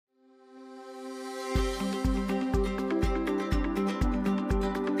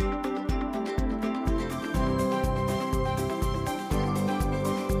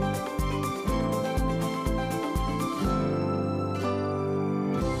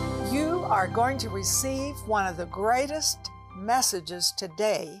are going to receive one of the greatest messages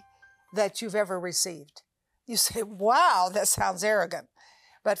today that you've ever received. You say, wow, that sounds arrogant.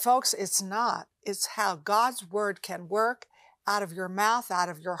 But folks, it's not. It's how God's word can work out of your mouth, out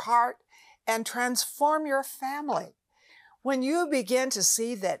of your heart, and transform your family. When you begin to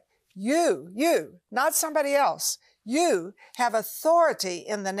see that you, not somebody else, you have authority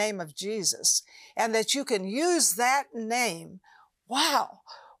in the name of Jesus, and that you can use that name, wow,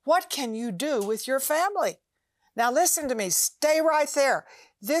 what can you do with your family? Now listen to me, stay right there.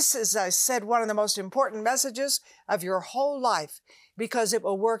 This is, I said, one of the most important messages of your whole life, because it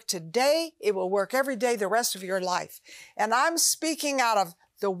will work today, it will work every day the rest of your life. And I'm speaking out of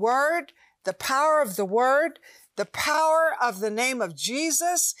the Word, the power of the Word, the power of the name of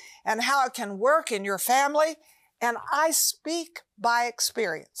Jesus, and how it can work in your family. And I speak by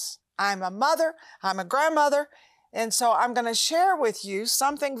experience. I'm a mother, I'm a grandmother, and so I'm going to share with you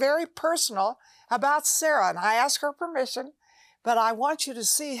something very personal about Sarah. And I asked her permission, but I want you to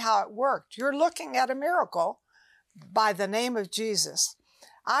see how it worked. You're looking at a miracle by the name of Jesus.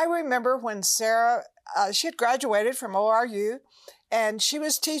 I remember when Sarah, she had graduated from ORU, and she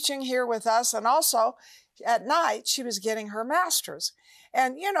was teaching here with us, and also at night she was getting her master's.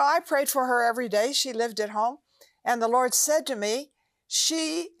 And, you know, I prayed for her every day. She lived at home, and the Lord said to me,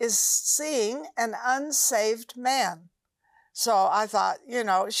 she is seeing an unsaved man. So I thought, you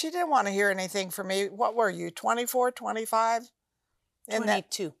know, she didn't want to hear anything from me. What were you, 24, 25?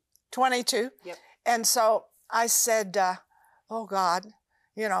 22. 22? Yep. And so I said, oh God,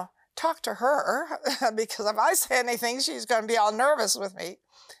 you know, talk to her, because if I say anything, she's going to be all nervous with me.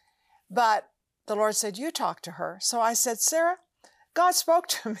 But the Lord said, you talk to her. So I said, Sarah, God spoke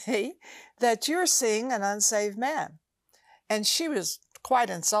to me that you're seeing an unsaved man. And she was quite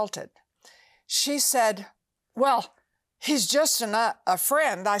insulted. She said, well, he's just a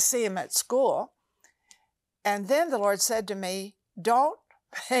friend. I see him at school. And then the Lord said to me, don't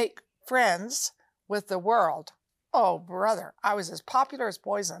make friends with the world. Oh, brother, I was as popular as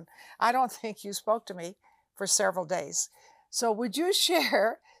poison. I don't think you spoke to me for several days. So would you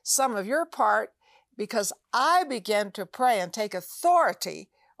share some of your part? Because I began to pray and take authority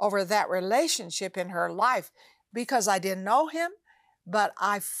over that relationship in her life, because I didn't know him, but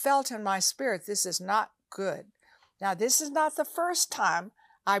I felt in my spirit, this is not good. Now, this is not the first time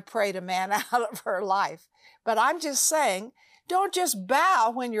I prayed a man out of her life, but I'm just saying, don't just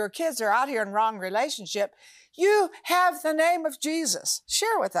bow when your kids are out here in wrong relationship. You have the name of Jesus.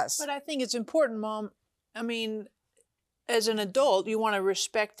 Share with us. But I think it's important, Mom. I mean, as an adult, you want to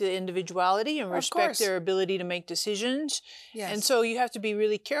respect the individuality and respect their ability to make decisions. Yes. And so you have to be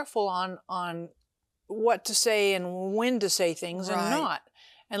really careful on what to say and when to say things and not.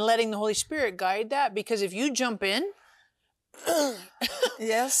 And letting the Holy Spirit guide that. Because if you jump in,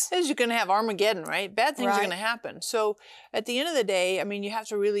 yes, you're going to have Armageddon, right? Bad things are going to happen. So at the end of the day, I mean, you have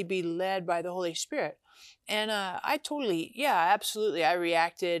to really be led by the Holy Spirit. And I totally, yeah, absolutely, I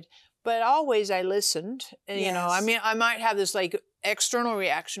reacted. But always I listened. And, you know, I mean, I might have this like external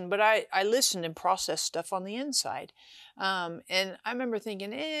reaction, but I listened and processed stuff on the inside. And I remember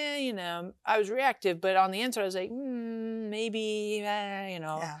thinking, you know, I was reactive, but on the inside I was like, maybe, you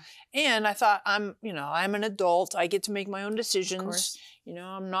know. Yeah. And I thought, I'm an adult. I get to make my own decisions. You know,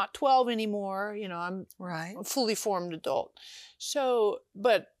 I'm not 12 anymore. You know, I'm a fully formed adult. So,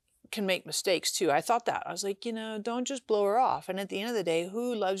 but can make mistakes too. I thought that. I was like, you know, don't just blow her off. And at the end of the day,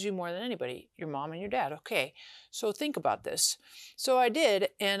 who loves you more than anybody? Your mom and your dad. Okay. So think about this. So I did.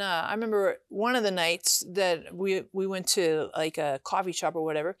 And I remember one of the nights that we went to like a coffee shop or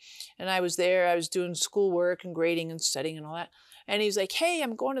whatever. And I was there. I was doing schoolwork and grading and studying and all that. And he's like, hey,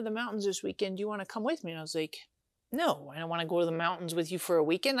 I'm going to the mountains this weekend. Do you want to come with me? And I was like, no, I don't want to go to the mountains with you for a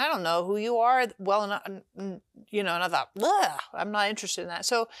weekend. I don't know who you are well enough, you know, and I thought, I'm not interested in that.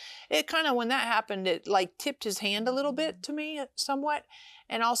 So it kind of, when that happened, it like tipped his hand a little bit to me somewhat.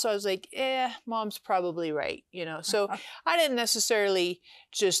 And also I was like, Mom's probably right, you know. So I didn't necessarily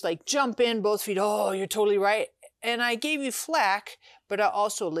just like jump in both feet, oh, you're totally right. And I gave you flack, but I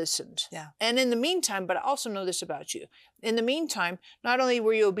also listened. Yeah. And in the meantime, but I also know this about you. In the meantime, not only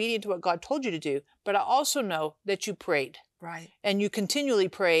were you obedient to what God told you to do, but I also know that you prayed. Right. And you continually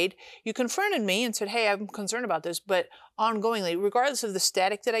prayed. You confronted me and said, hey, I'm concerned about this. But ongoingly, regardless of the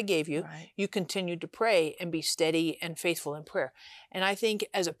static that I gave you, you continued to pray and be steady and faithful in prayer. And I think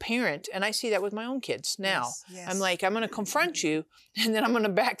as a parent, and I see that with my own kids now, I'm like, I'm going to confront you, and then I'm going to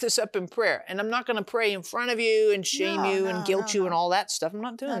back this up in prayer. And I'm not going to pray in front of you and shame you and guilt you and all that stuff. I'm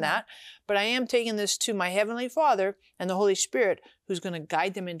not doing that. But I am taking this to my Heavenly Father and the Holy Spirit, who's going to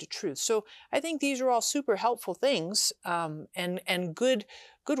guide them into truth. So I think these are all super helpful things and good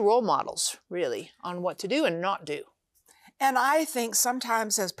good role models, really, on what to do and not do. And I think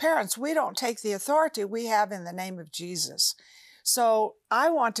sometimes as parents, we don't take the authority we have in the name of Jesus. So I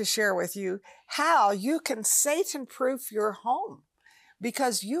want to share with you how you can Satan-proof your home,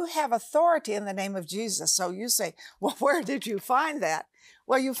 because you have authority in the name of Jesus. So you say, well, where did you find that?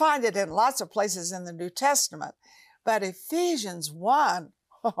 Well, you find it in lots of places in the New Testament. But Ephesians 1,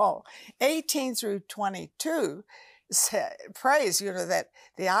 18 through 22, prays, that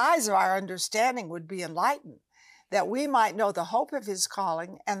the eyes of our understanding would be enlightened, that we might know the hope of his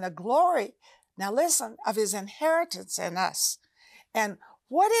calling and the glory, now listen, of his inheritance in us. And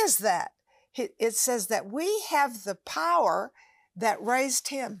what is that? It says that we have the power that raised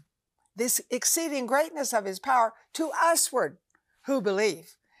him, this exceeding greatness of his power to usward who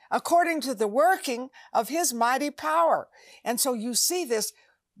believe, according to the working of his mighty power. And so you see this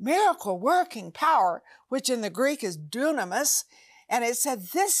miracle working power, which in the Greek is dunamis, and it said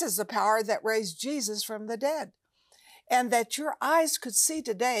this is the power that raised Jesus from the dead. And that your eyes could see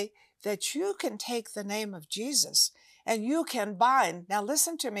today that you can take the name of Jesus and you can bind. Now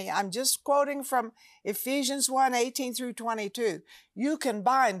listen to me, I'm just quoting from Ephesians 1, 18 through 22. You can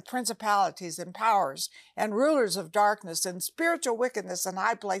bind principalities and powers and rulers of darkness and spiritual wickedness in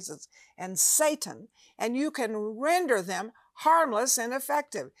high places and Satan, and you can render them harmless and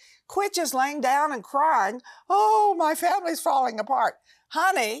effective. Quit just laying down and crying, oh, my family's falling apart.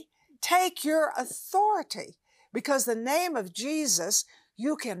 Honey, take your authority, because the name of Jesus,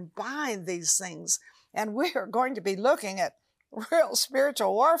 you can bind these things. And we are going to be looking at real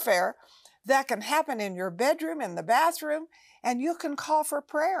spiritual warfare that can happen in your bedroom, in the bathroom, and you can call for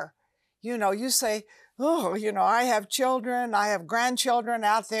prayer. You say, oh, I have children, I have grandchildren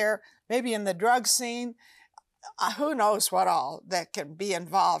out there, maybe in the drug scene. Who knows what all that can be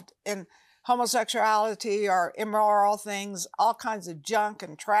involved in homosexuality or immoral things, all kinds of junk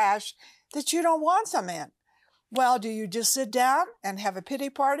and trash that you don't want them in. Well, do you just sit down and have a pity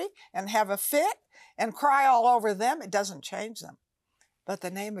party and have a fit and cry all over them? It doesn't change them. But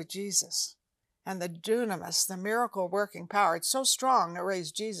the name of Jesus and the dunamis, the miracle working power, it's so strong it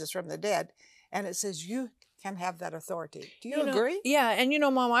raised Jesus from the dead. And it says you can have that authority. Do you agree? Yeah. And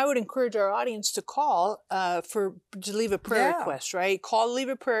Mom, I would encourage our audience to call to leave a prayer request, right? Leave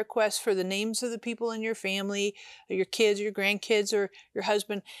a prayer request for the names of the people in your family, or your kids, or your grandkids, or your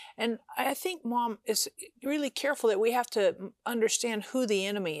husband. And I think, Mom, is really careful that we have to understand who the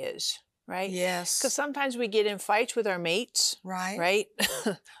enemy is. Right? Yes. Because sometimes we get in fights with our mates. Right. Right?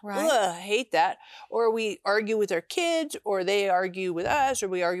 Right. Ugh, I hate that. Or we argue with our kids, or they argue with us, or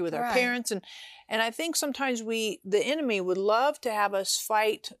we argue with our parents. And I think sometimes the enemy would love to have us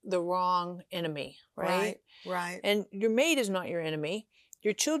fight the wrong enemy. Right? Right. And your mate is not your enemy.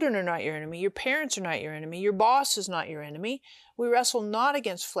 Your children are not your enemy. Your parents are not your enemy. Your boss is not your enemy. We wrestle not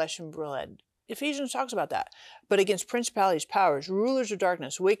against flesh and blood. Ephesians talks about that, but against principalities, powers, rulers of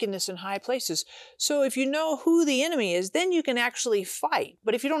darkness, wickedness in high places. So if you know who the enemy is, then you can actually fight.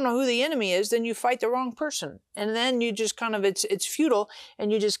 But if you don't know who the enemy is, then you fight the wrong person. And then you just it's futile,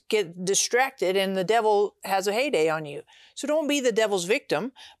 and you just get distracted, and the devil has a heyday on you. So don't be the devil's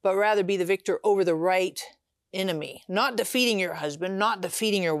victim, but rather be the victor over the right enemy. Not defeating your husband, not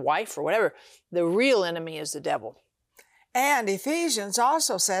defeating your wife or whatever. The real enemy is the devil. And Ephesians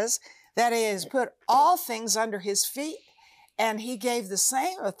also says that he has put all things under his feet, and he gave the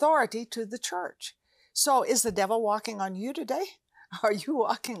same authority to the church. So is the devil walking on you today? Are you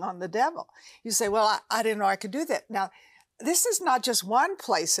walking on the devil? You say, well, I didn't know I could do that. Now, this is not just one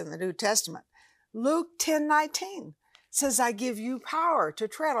place in the New Testament. Luke 10:19 says, I give you power to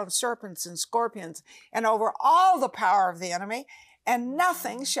tread on serpents and scorpions and over all the power of the enemy, and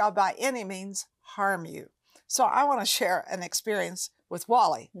nothing shall by any means harm you. So I want to share an experience with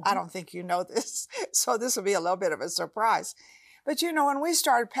Wally. I don't think you know this, so this will be a little bit of a surprise. But when we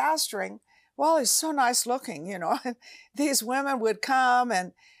started pastoring, Wally's so nice looking, and these women would come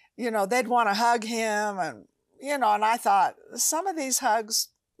and, they'd want to hug him. And, and I thought, some of these hugs,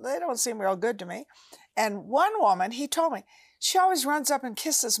 they don't seem real good to me. And one woman, he told me, she always runs up and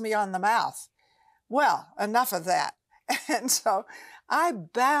kisses me on the mouth. Well, enough of that. And so I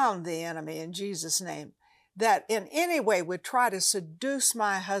bound the enemy in Jesus' name, that in any way would try to seduce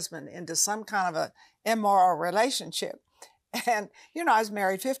my husband into some kind of an immoral relationship. And, I was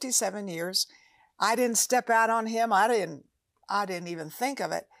married 57 years. I didn't step out on him. I didn't even think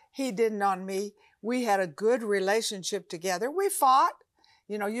of it. He didn't on me. We had a good relationship together. We fought.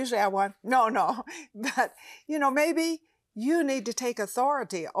 Usually I won. No. But, maybe you need to take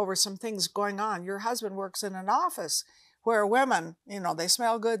authority over some things going on. Your husband works in an office where women, they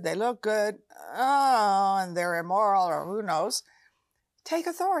smell good, they look good, and they're immoral, or who knows. Take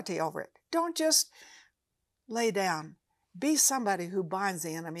authority over it. Don't just lay down. Be somebody who binds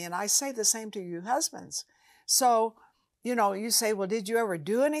the enemy. And I say the same to you husbands. So, you know, you say, well, did you ever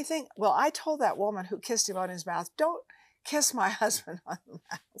do anything? Well, I told that woman who kissed him on his mouth, don't kiss my husband on the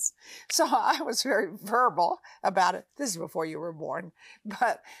mouth. So I was very verbal about it. This is before you were born.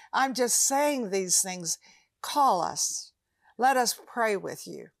 But I'm just saying these things. Call us. Let us pray with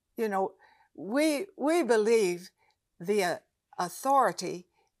you. You know, we believe the authority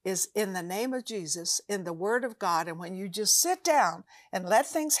is in the name of Jesus, in the Word of God. And when you just sit down and let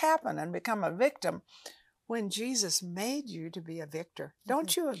things happen and become a victim, when Jesus made you to be a victor.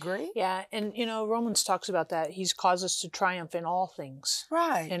 Don't you agree? Yeah, and you know, Romans talks about that. He's caused us to triumph in all things.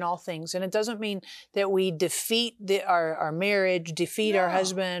 Right. In all things. And it doesn't mean that we defeat our marriage, defeat our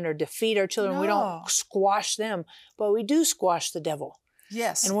husband, or defeat our children. We don't squash them, but we do squash the devil.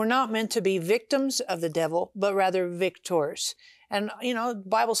 Yes. And we're not meant to be victims of the devil, but rather victors. And, you know, the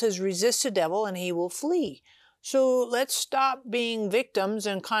Bible says, resist the devil and he will flee. So let's stop being victims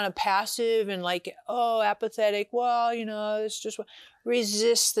and kind of passive and like, oh, apathetic. Well, you know, it's just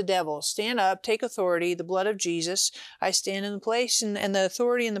resist the devil. Stand up, take authority, the blood of Jesus. I stand in the place and the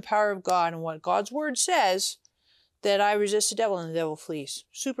authority and the power of God and what God's word says, that I resist the devil and the devil flees.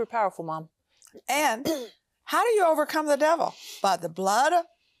 Super powerful, Mom. And how do you overcome the devil? By the blood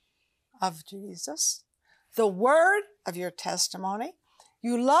of Jesus, the word of your testimony.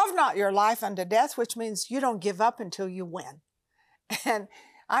 You love not your life unto death, which means you don't give up until you win. And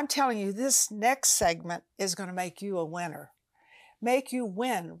I'm telling you, this next segment is going to make you a winner. Make you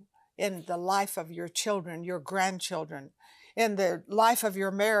win in the life of your children, your grandchildren, in the life of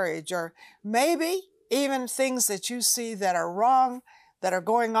your marriage, or maybe even things that you see that are wrong, that are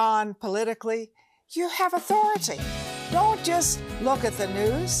going on politically. You have authority. Don't just look at the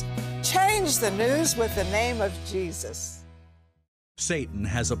news. Change the news with the name of Jesus. Satan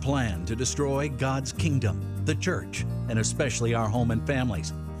has a plan to destroy God's kingdom, the church, and especially our home and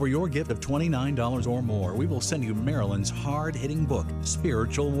families. For your gift of $29 or more, we will send you Marilyn's hard-hitting book,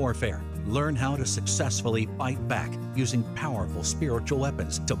 Spiritual Warfare. Learn how to successfully fight back using powerful spiritual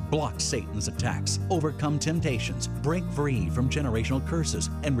weapons to block Satan's attacks, overcome temptations, break free from generational curses,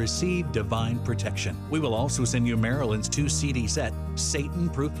 and receive divine protection. We will also send you Marilyn's 2-CD set, Satan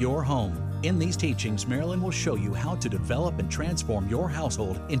Proof Your Home. In these teachings, Marilyn will show you how to develop and transform your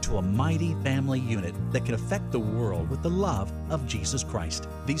household into a mighty family unit that can affect the world with the love of Jesus Christ.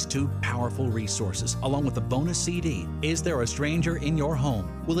 These two powerful resources, along with the bonus CD, Is There a Stranger in Your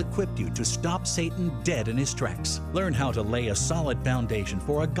Home?, will equip you to stop Satan dead in his tracks. Learn how to lay a solid foundation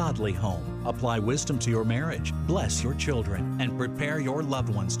for a godly home, apply wisdom to your marriage, bless your children, and prepare your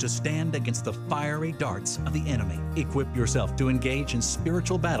loved ones to stand against the fiery darts of the enemy. Equip yourself to engage in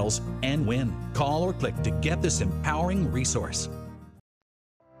spiritual battles and win. Call or click to get this empowering resource.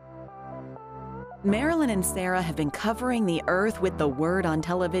 Marilyn and Sarah have been covering the earth with the Word on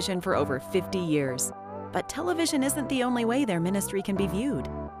television for over 50 years. But television isn't the only way their ministry can be viewed.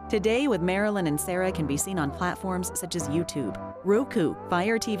 Today with Marilyn and Sarah can be seen on platforms such as YouTube, Roku,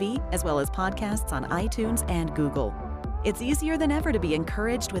 Fire TV, as well as podcasts on iTunes and Google. It's easier than ever to be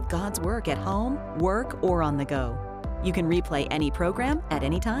encouraged with God's work at home, work, or on the go. You can replay any program at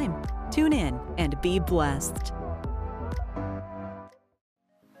any time. Tune in and be blessed.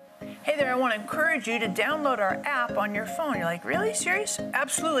 Hey there, I want to encourage you to download our app on your phone. You're like, really? Serious?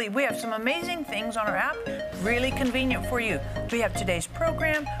 Absolutely. We have some amazing things on our app, really convenient for you. We have today's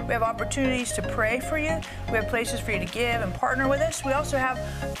program. We have opportunities to pray for you. We have places for you to give and partner with us. We also have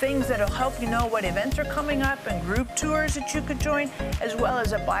things that will help you know what events are coming up and group tours that you could join, as well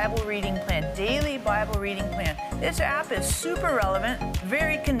as a Bible reading plan, daily Bible reading plan. This app is super relevant,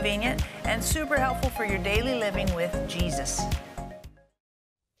 very convenient, and super helpful for your daily living with Jesus.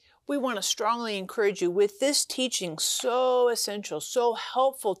 We want to strongly encourage you with this teaching, so essential, so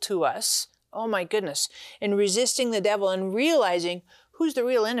helpful to us, oh my goodness, in resisting the devil and realizing who's the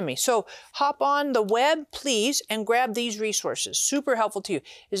real enemy. So hop on the web, please, and grab these resources. Super helpful to you.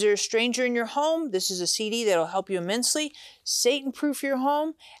 Is There a Stranger in Your Home? This is a CD that'll help you immensely. Satan Proof Your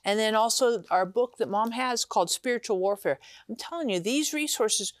Home. And then also our book that Mom has called Spiritual Warfare. I'm telling you, these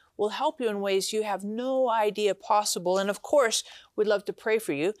resources will help you in ways you have no idea possible. And of course, we'd love to pray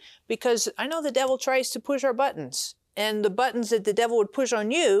for you because I know the devil tries to push our buttons. And the buttons that the devil would push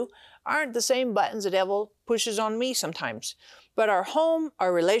on you aren't the same buttons the devil pushes on me sometimes. But our home,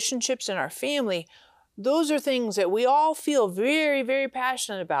 our relationships, and our family, those are things that we all feel very, very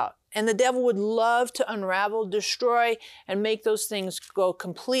passionate about. And the devil would love to unravel, destroy, and make those things go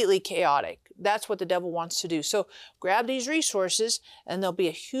completely chaotic. That's what the devil wants to do. So grab these resources and they'll be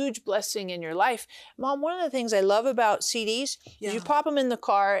a huge blessing in your life. Mom, one of the things I love about CDs is you pop them in the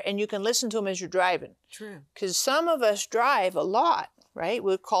car and you can listen to them as you're driving. True. Because some of us drive a lot, right?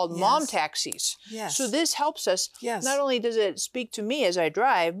 We're called mom taxis. Yes. So this helps us. Yes. Not only does it speak to me as I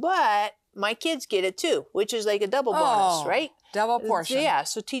drive, but my kids get it too, which is like a double bonus, right? Double portion. Yeah,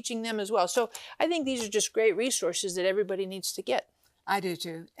 so teaching them as well. So I think these are just great resources that everybody needs to get. I do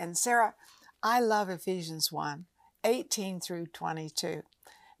too. And Sarah, I love Ephesians 1:18 through 22.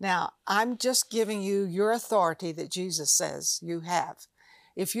 Now, I'm just giving you your authority that Jesus says you have.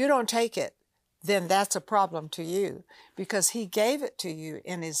 If you don't take it, then that's a problem to you because he gave it to you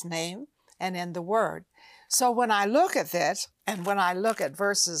in his name and in the word. So when I look at this and when I look at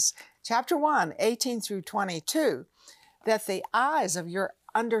verses chapter 1:18 through 22, that the eyes of your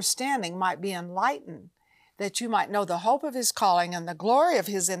understanding might be enlightened, that you might know the hope of his calling and the glory of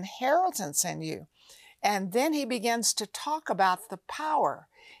his inheritance in you. And then he begins to talk about the power.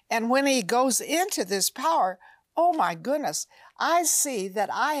 And when he goes into this power, oh my goodness, I see that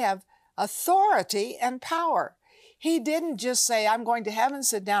I have authority and power. He didn't just say, I'm going to heaven,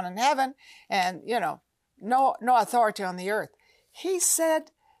 sit down in heaven, and, no authority on the earth. He said,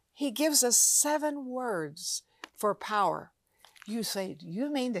 he gives us 7 words for power. You say,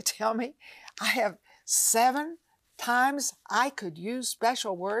 you mean to tell me I have 7 times I could use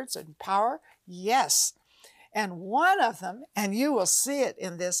special words and power? Yes. And one of them, and you will see it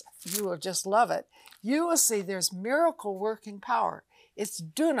in this, you will just love it. You will see there's miracle working power. It's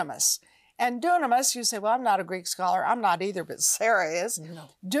dunamis. And dunamis, you say, well, I'm not a Greek scholar. I'm not either, but Sarah is. No.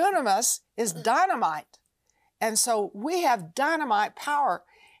 Dunamis is dynamite. And so we have dynamite power.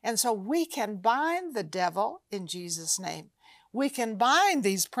 And so we can bind the devil in Jesus' name. We can bind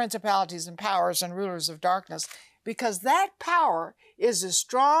these principalities and powers and rulers of darkness because that power is as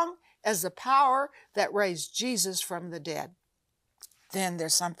strong as the power that raised Jesus from the dead. Then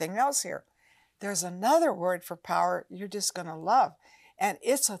there's something else here. There's another word for power you're just going to love, and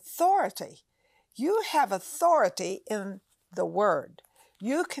it's authority. You have authority in the word.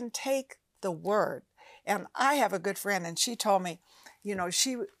 You can take the word. And I have a good friend, and she told me,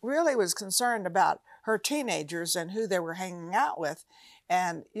 she really was concerned about her teenagers and who they were hanging out with.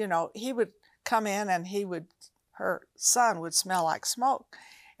 And, he would come in and her son would smell like smoke.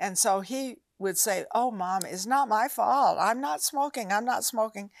 And so he would say, oh, Mom, it's not my fault. I'm not smoking.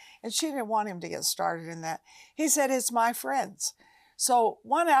 And she didn't want him to get started in that. He said, it's my friends. So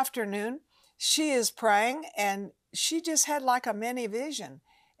one afternoon, she is praying and she just had like a mini vision.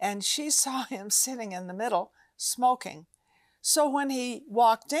 And she saw him sitting in the middle smoking. So when he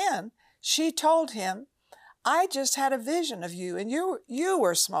walked in, she told him, I just had a vision of you and you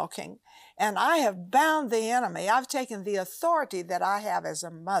were smoking, and I have bound the enemy. I've taken the authority that I have as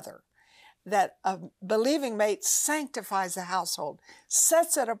a mother, that a believing mate sanctifies the household,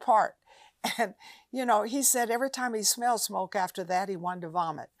 sets it apart. And, he said every time he smelled smoke after that, he wanted to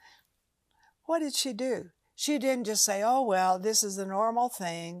vomit. What did she do? She didn't just say, oh, well, this is the normal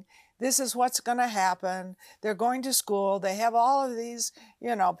thing. This is what's going to happen. They're going to school. They have all of these,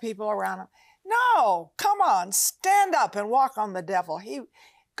 people around them. No, come on, stand up and walk on the devil.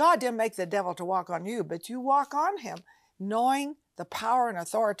 God didn't make the devil to walk on you, but you walk on him, knowing the power and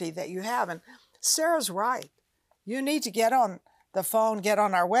authority that you have. And Sarah's right. You need to get on the phone, get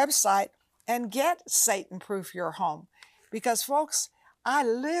on our website, and get Satan-proof your home. Because, folks, I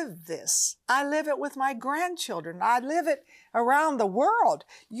live this. I live it with my grandchildren. I live it around the world.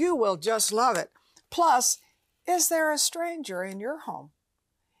 You will just love it. Plus, is there a stranger in your home?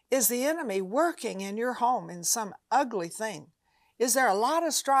 Is the enemy working in your home in some ugly thing? Is there a lot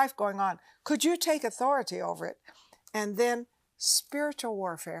of strife going on? Could you take authority over it? And then spiritual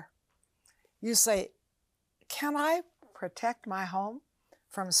warfare. You say, can I protect my home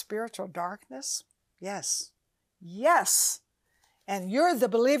from spiritual darkness? Yes. Yes. And you're the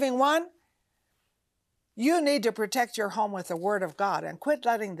believing one. You need to protect your home with the Word of God and quit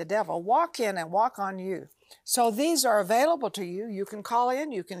letting the devil walk in and walk on you. So these are available to you. You can call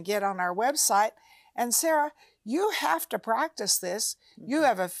in. You can get on our website. And Sarah, you have to practice this. You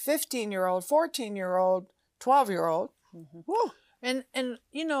have a 15-year-old, 14-year-old, 12-year-old. And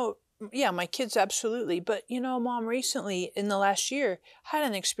yeah, my kids, absolutely. But, Mom, recently in the last year, had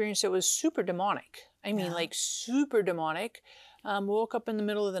an experience that was super demonic. I mean, like super demonic. Woke up in the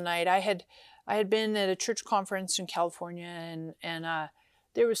middle of the night. I had been at a church conference in California, and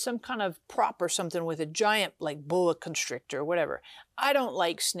there was some kind of prop or something with a giant like boa constrictor or whatever. I don't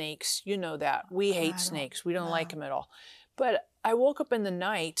like snakes. You know that. We hate snakes. We don't like them at all. But I woke up in the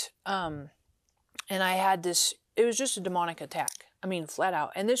night and I had this, it was just a demonic attack. I mean, flat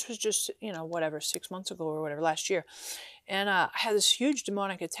out. And this was just, you know, whatever, 6 months ago or whatever, last year. And I had this huge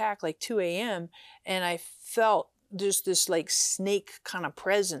demonic attack, like 2 a.m. And I felt just this like snake kind of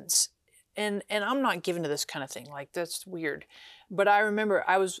presence. And I'm not given to this kind of thing. Like, that's weird. But I remember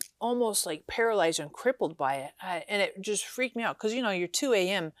I was almost like paralyzed and crippled by it. And it just freaked me out. Because, you know, you're 2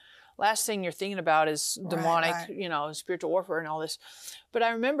 a.m., last thing you're thinking about is demonic, you know, spiritual warfare and all this. But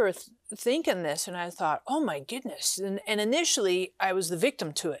I remember thinking this, and I thought, oh my goodness. And initially I was the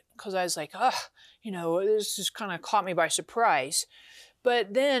victim to it, because I was like, you know, this just kind of caught me by surprise.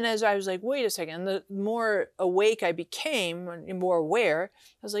 But then as I was like, wait a second, the more awake I became and more aware,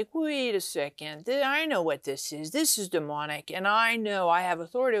 I was like, wait a second, I know what this is. This is demonic, and I know I have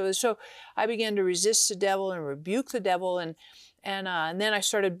authority over this. So I began to resist the devil and rebuke the devil, and then I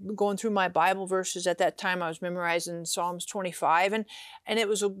started going through my Bible verses. At that time, I was memorizing Psalms 25, and it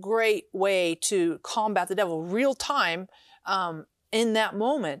was a great way to combat the devil real time in that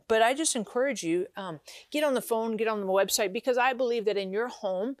moment. But I just encourage you, get on the phone, get on the website, because I believe that in your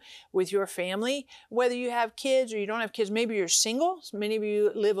home with your family, whether you have kids or you don't have kids, maybe you're single, many of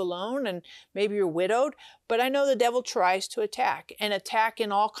you live alone, and maybe you're widowed, but I know the devil tries to attack, and attack in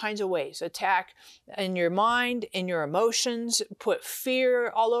all kinds of ways. Attack in your mind, in your emotions, put fear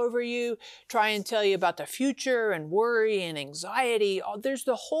all over you, try and tell you about the future, and worry and anxiety. There's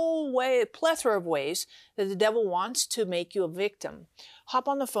the whole plethora of ways that the devil wants to make you a victim. Hop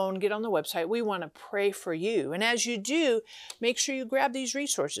on the phone, get on the website. We want to pray for you. And as you do, make sure you grab these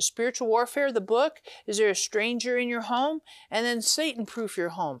resources. Spiritual Warfare, the book, Is There a Stranger in Your Home? And then Satan Proof Your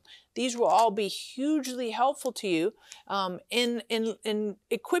Home. These will all be hugely helpful to you in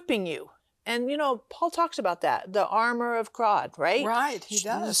equipping you. And, you know, Paul talks about that, the armor of God, right? Right, he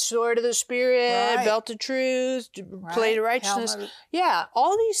does. The sword of the Spirit, right. Belt of truth, plate of righteousness. Helmet. Yeah,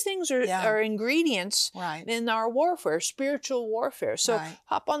 all these things are ingredients right. in our warfare, spiritual warfare. So right.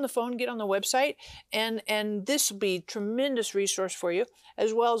 hop on the phone, get on the website, and this will be a tremendous resource for you,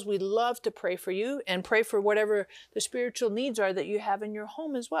 as well as we'd love to pray for you and pray for whatever the spiritual needs are that you have in your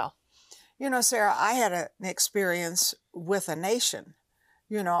home as well. You know, Sarah, I had an experience with a nation.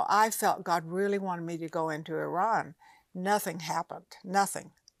 You know, I felt God really wanted me to go into Iran. Nothing happened,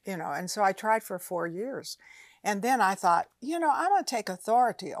 nothing, you know, and so I tried for 4 years. And then I thought, you know, I'm going to take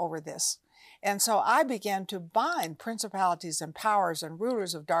authority over this. And so I began to bind principalities and powers and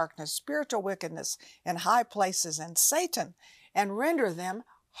rulers of darkness, spiritual wickedness in high places, and Satan, and render them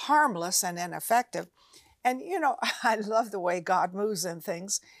harmless and ineffective. And, you know, I love the way God moves in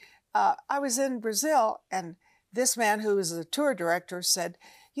things. I was in Brazil, and this man who was the tour director said,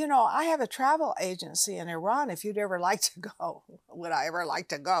 you know, I have a travel agency in Iran if you'd ever like to go. Would I ever like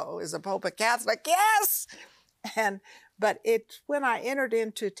to go? Is the Pope a Catholic? Yes! But it's when I entered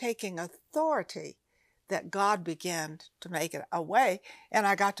into taking authority that God began to make it a way, and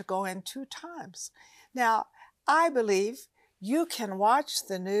I got to go in 2 times. Now, I believe you can watch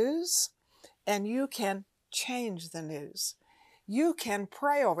the news and you can change the news. You can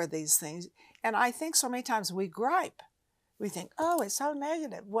pray over these things. And I think so many times we gripe. We think, oh, it's so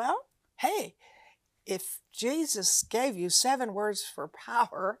negative. Well, hey, if Jesus gave you 7 words for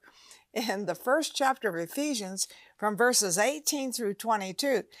power in the first chapter of Ephesians from verses 18 through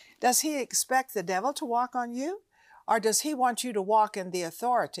 22, does he expect the devil to walk on you? Or does he want you to walk in the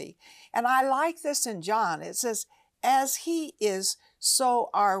authority? And I like this in John. It says, as he is, so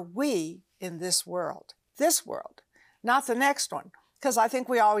are we in this world. This world, not the next one. Because I think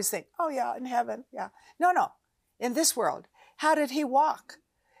we always think, oh yeah, in heaven, yeah. No, in this world. How did he walk?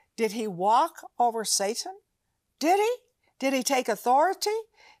 Did he walk over Satan? Did he? Did he take authority?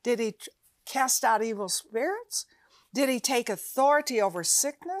 Did he cast out evil spirits? Did he take authority over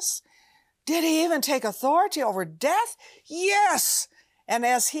sickness? Did he even take authority over death? Yes! And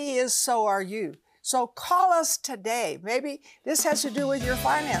as he is, so are you. So call us today. Maybe this has to do with your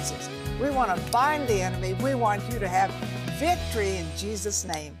finances. We want to bind the enemy. We want you to have victory in Jesus'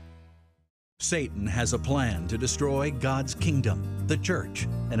 name. Satan has a plan to destroy God's kingdom, the church,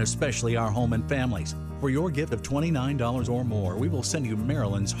 and especially our home and families. For your gift of $29 or more, we will send you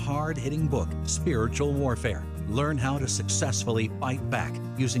Marilyn's hard-hitting book, Spiritual Warfare. Learn how to successfully fight back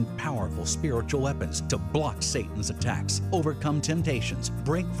using powerful spiritual weapons to block Satan's attacks, overcome temptations,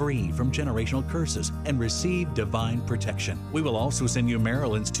 break free from generational curses, and receive divine protection. We will also send you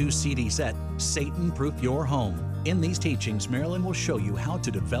Marilyn's 2-CD set, Satan Proof Your Home. In these teachings, Marilyn will show you how to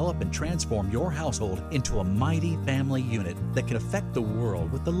develop and transform your household into a mighty family unit that can affect the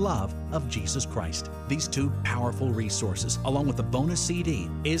world with the love of Jesus Christ. These two powerful resources, along with the bonus CD,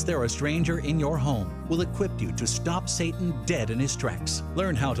 Is There a Stranger in Your Home?, will equip you to stop Satan dead in his tracks.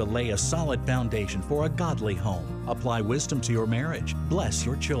 Learn how to lay a solid foundation for a godly home, apply wisdom to your marriage, bless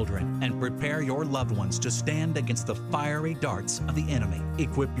your children, and prepare your loved ones to stand against the fiery darts of the enemy.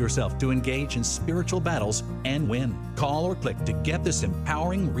 Equip yourself to engage in spiritual battles and win. Call or click to get this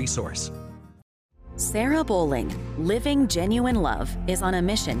empowering resource. Sarah Bowling, Living Genuine Love, is on a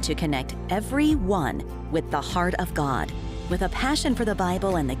mission to connect everyone with the heart of God. With a passion for the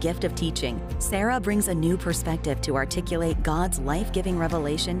Bible and the gift of teaching, Sarah brings a new perspective to articulate God's life-giving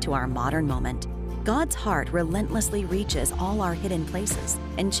revelation to our modern moment. God's heart relentlessly reaches all our hidden places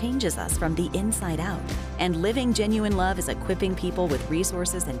and changes us from the inside out. And Living Genuine Love is equipping people with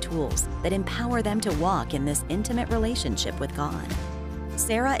resources and tools that empower them to walk in this intimate relationship with God.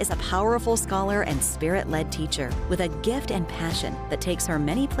 Sarah is a powerful scholar and spirit-led teacher with a gift and passion that takes her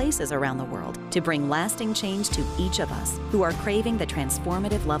many places around the world to bring lasting change to each of us who are craving the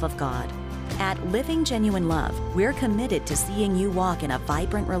transformative love of God. At Living Genuine Love, we're committed to seeing you walk in a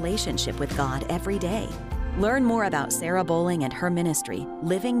vibrant relationship with God every day. Learn more about Sarah Bowling and her ministry,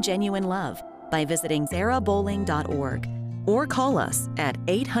 Living Genuine Love, by visiting sarahbowling.org or call us at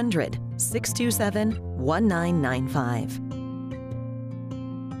 800-627-1995.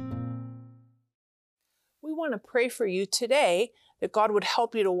 We want to pray for you today that God would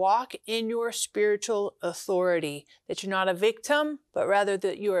help you to walk in your spiritual authority, that you're not a victim, but rather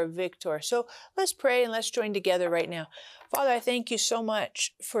that you're a victor. So let's pray and let's join together right now. Father, I thank you so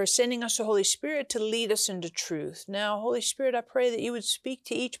much for sending us the Holy Spirit to lead us into truth. Now, Holy Spirit, I pray that you would speak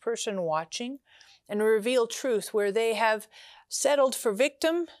to each person watching and reveal truth where they have settled for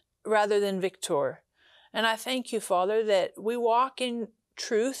victim rather than victor. And I thank you, Father, that we walk in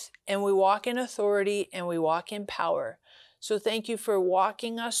truth and we walk in authority and we walk in power. So thank you for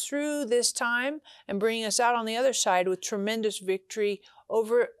walking us through this time and bringing us out on the other side with tremendous victory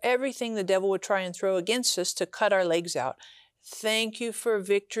over everything the devil would try and throw against us to cut our legs out. Thank you for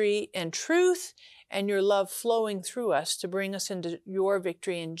victory and truth and your love flowing through us to bring us into your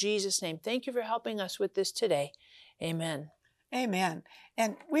victory in Jesus' name. Thank you for helping us with this today. Amen. Amen.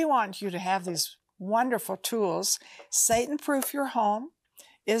 And we want you to have these wonderful tools. Satan-proof your home.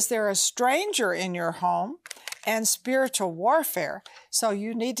 Is there a stranger in your home? And spiritual warfare. So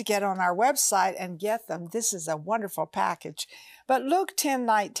you need to get on our website and get them. This is a wonderful package. But Luke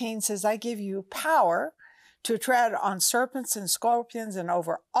 10:19 says, I give you power to tread on serpents and scorpions and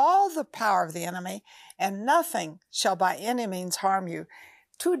over all the power of the enemy, and nothing shall by any means harm you.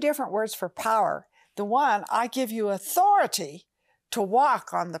 Two different words for power. The one, I give you authority to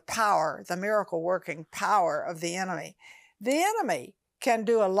walk on the power, the miracle-working power of the enemy. The enemy can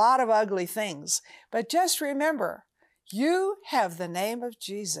do a lot of ugly things, but just remember, you have the name of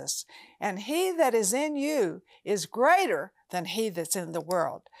Jesus, and he that is in you is greater than he that's in the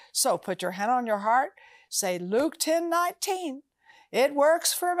world. So put your hand on your heart, say Luke 10:19. It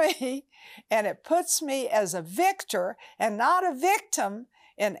works for me, and it puts me as a victor and not a victim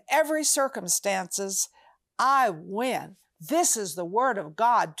in every circumstances. I win. This is the word of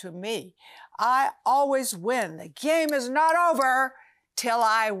God to me. I always win. The game is not over till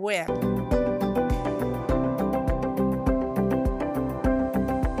I win.